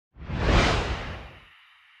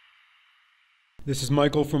This is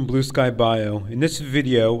Michael from Blue Sky Bio. In this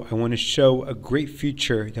video, I want to show a great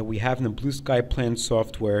feature that we have in the BlueSkyPlan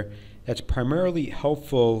software that's primarily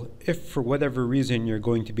helpful if for whatever reason you're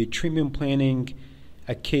going to be treatment planning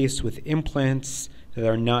a case with implants that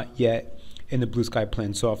are not yet in the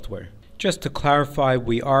BlueSkyPlan software. Just to clarify,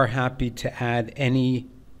 we are happy to add any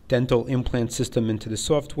dental implant system into the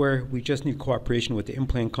software. We just need cooperation with the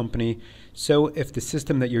implant company. So if the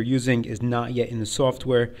system that you're using is not yet in the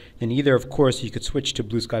software, then either of course you could switch to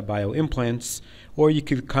Blue Sky Bio implants, or you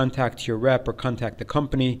could contact your rep or contact the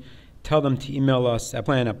company, tell them to email us at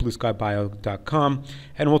plan@blueskybio.com,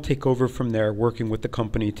 and we'll take over from there, working with the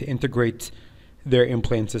company to integrate their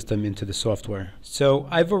implant system into the software. So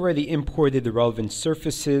I've already imported the relevant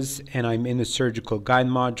surfaces and I'm in the surgical guide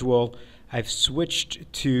module. I've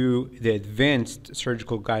switched to the advanced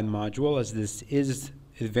surgical guide module, as this is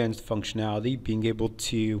advanced functionality, being able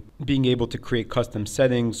to create custom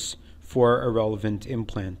settings for a relevant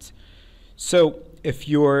implant. So if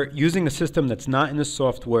you're using a system that's not in the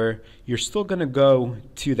software, you're still going to go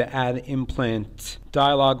to the Add Implant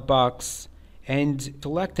dialog box and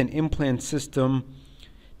select an implant system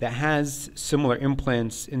that has similar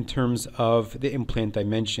implants in terms of the implant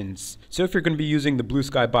dimensions. So if you're going to be using the Blue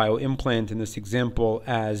Sky Bio implant in this example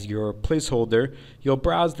as your placeholder, you'll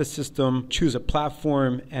browse the system, choose a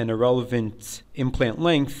platform and a relevant implant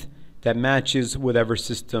length that matches whatever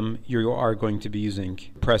system you are going to be using.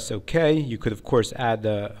 Press OK. You could of course add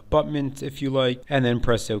the abutment if you like, and then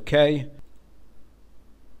press OK.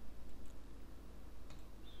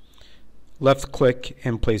 Left click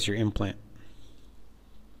and place your implant.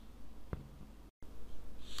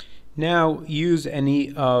 Now use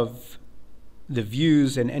any of the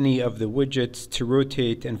views and any of the widgets to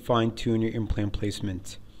rotate and fine-tune your implant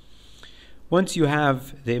placement. Once you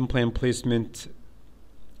have the implant placement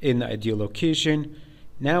in the ideal location,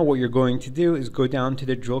 now what you're going to do is go down to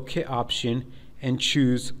the drill kit option and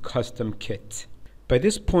choose custom kit. By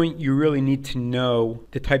this point, you really need to know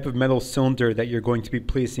the type of metal cylinder that you're going to be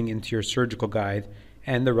placing into your surgical guide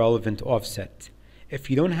and the relevant offset. If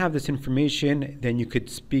you don't have this information, then you could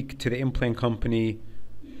speak to the implant company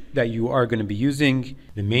that you are going to be using.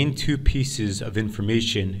 The main two pieces of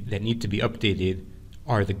information that need to be updated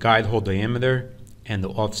are the guide hole diameter and the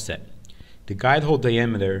offset. The guide hole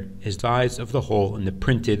diameter is the size of the hole in the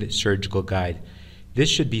printed surgical guide. This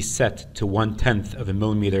should be set to 1/10 of a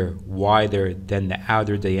millimeter wider than the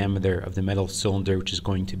outer diameter of the metal cylinder which is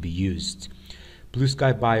going to be used. Blue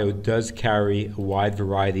Sky Bio does carry a wide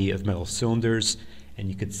variety of metal cylinders, and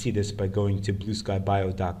you can see this by going to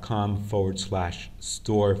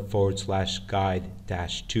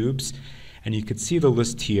blueskybio.com/store/guide-tubes, and you can see the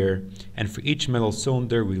list here, and for each metal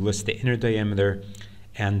cylinder we list the inner diameter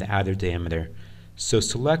and the outer diameter. So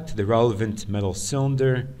select the relevant metal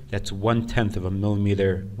cylinder that's 1/10 of a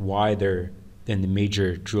millimeter wider than the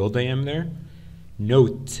major drill diameter.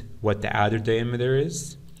 Note what the outer diameter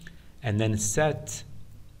is, and then set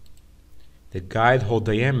the guide hole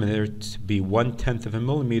diameter to be 1/10 of a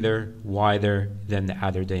millimeter wider than the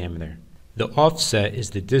outer diameter. The offset is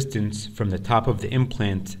the distance from the top of the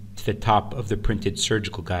implant to the top of the printed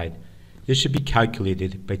surgical guide. This should be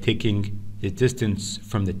calculated by taking the distance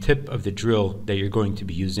from the tip of the drill that you're going to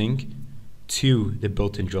be using to the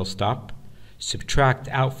built-in drill stop, subtract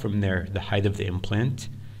out from there the height of the implant,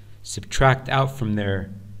 subtract out from there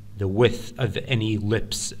the width of any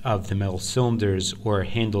lips of the metal cylinders or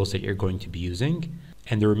handles that you're going to be using,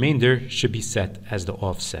 and the remainder should be set as the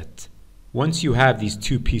offset. Once you have these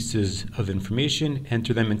two pieces of information,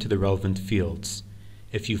 enter them into the relevant fields.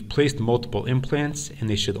 If you've placed multiple implants and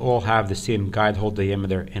they should all have the same guide hole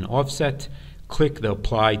diameter and offset, click the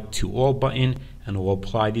Apply to All button and it will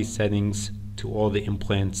apply these settings to all the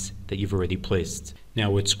implants that you've already placed.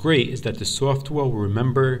 Now what's great is that the software will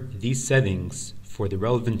remember these settings for the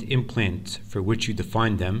relevant implant for which you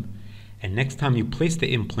define them, and next time you place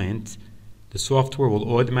the implant, the software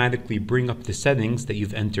will automatically bring up the settings that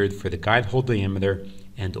you've entered for the guide hole diameter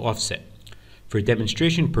and offset. For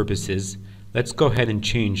demonstration purposes, let's go ahead and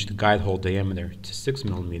change the guide hole diameter to 6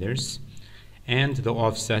 millimeters and the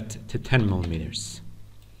offset to 10 millimeters.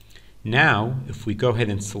 Now, if we go ahead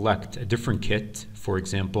and select a different kit, for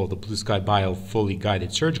example, the Blue Sky Bio fully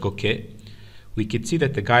guided surgical kit, we can see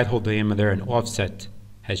that the guide hole diameter and offset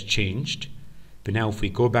has changed. But now if we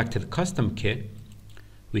go back to the custom kit,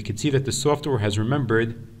 we can see that the software has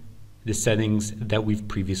remembered the settings that we've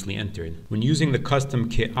previously entered. When using the custom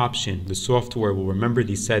kit option, the software will remember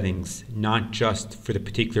these settings not just for the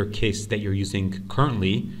particular case that you're using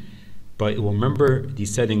currently, but it will remember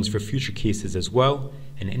these settings for future cases as well,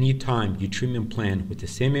 and any time you treatment plan with the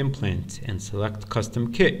same implant and select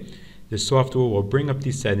custom kit, The software will bring up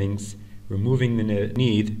these settings, removing the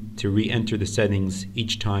need to re-enter the settings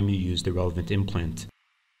each time you use the relevant implant.